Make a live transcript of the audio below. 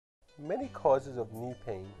Many causes of knee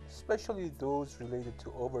pain, especially those related to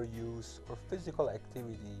overuse or physical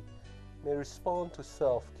activity, may respond to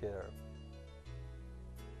self-care.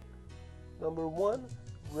 Number 1.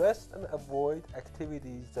 Rest and avoid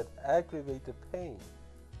activities that aggravate the pain,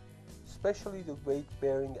 especially the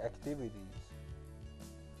weight-bearing activities.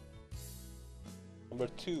 Number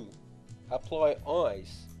 2. Apply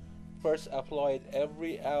ice. First apply it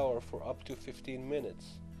every hour for up to 15 minutes.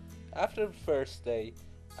 After the first day,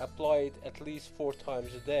 apply it at least 4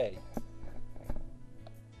 times a day.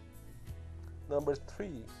 Number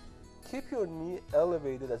 3. Keep your knee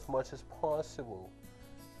elevated as much as possible.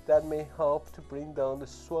 That may help to bring down the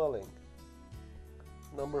swelling.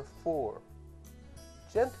 Number 4.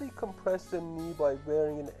 Gently compress the knee by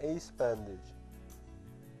wearing an ace bandage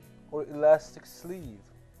or elastic sleeve.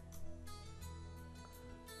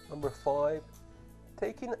 Number 5.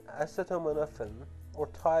 Taking acetaminophen or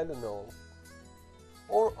Tylenol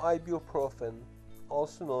or ibuprofen,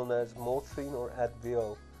 also known as Motrin or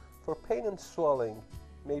Advil, for pain and swelling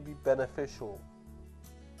may be beneficial.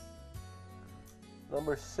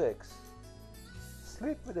 Number 6.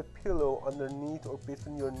 Sleep with a pillow underneath or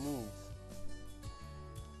between your knees.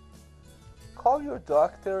 Call your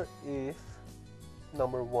doctor if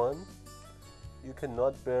Number 1. You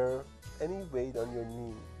cannot bear any weight on your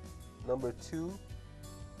knee. Number 2.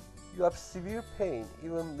 You have severe pain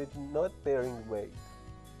even with not bearing weight.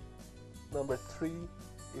 Number 3.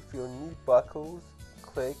 If your knee buckles,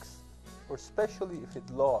 clicks, or especially if it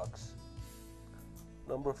locks.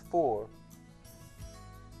 Number 4.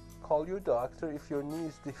 Call your doctor if your knee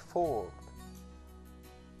is deformed.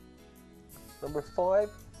 Number 5.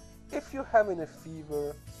 If you're having a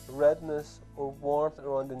fever, redness, or warmth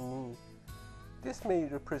around the knee, this may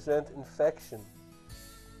represent infection,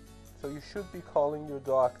 so you should be calling your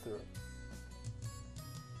doctor.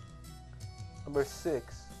 Number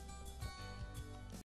 6.